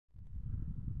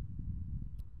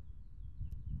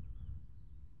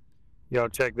Y'all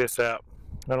check this out.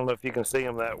 I don't know if you can see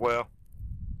them that well.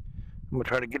 I'm gonna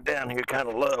try to get down here kind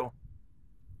of low.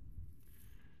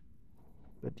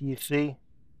 But do you see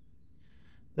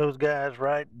those guys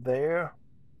right there?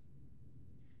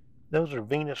 Those are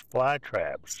Venus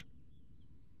flytraps.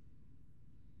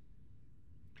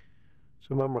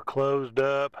 Some of them are closed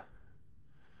up.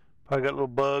 Probably got little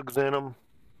bugs in them.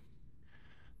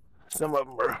 Some of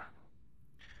them are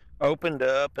opened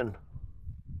up and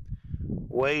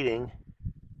waiting.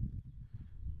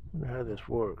 I wonder how this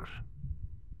works.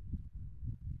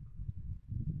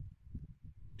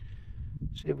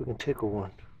 See if we can tickle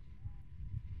one.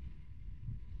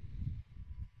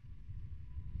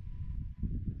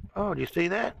 Oh, do you see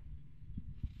that?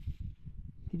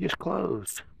 He just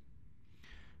closed.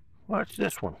 Watch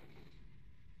this one.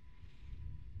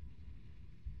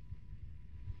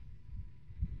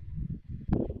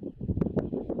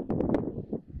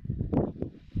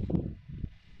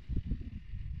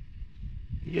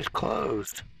 He just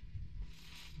closed.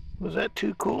 Was that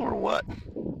too cool or what?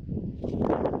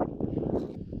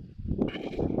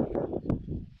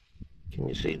 Can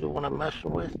you see the one I'm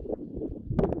messing with?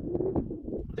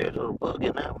 There's a little bug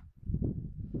in that one.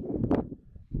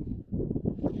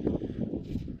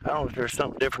 I don't know if there's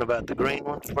something different about the green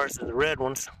ones versus the red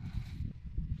ones.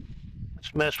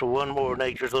 Let's mess with one more of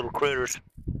nature's little critters.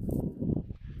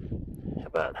 How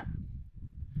about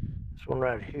this one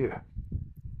right here?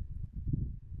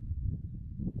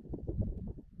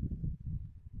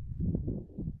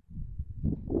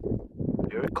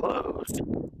 Very closed.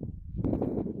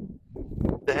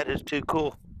 That is too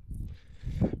cool.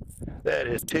 That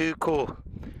is too cool.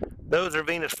 Those are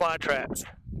Venus flytraps.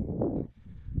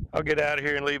 I'll get out of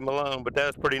here and leave them alone, but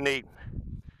that's pretty neat.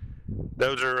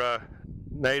 Those are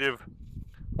native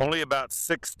only about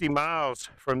 60 miles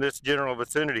from this general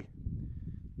vicinity.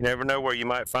 You never know where you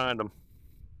might find them.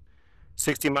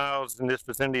 60 miles in this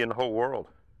vicinity in the whole world.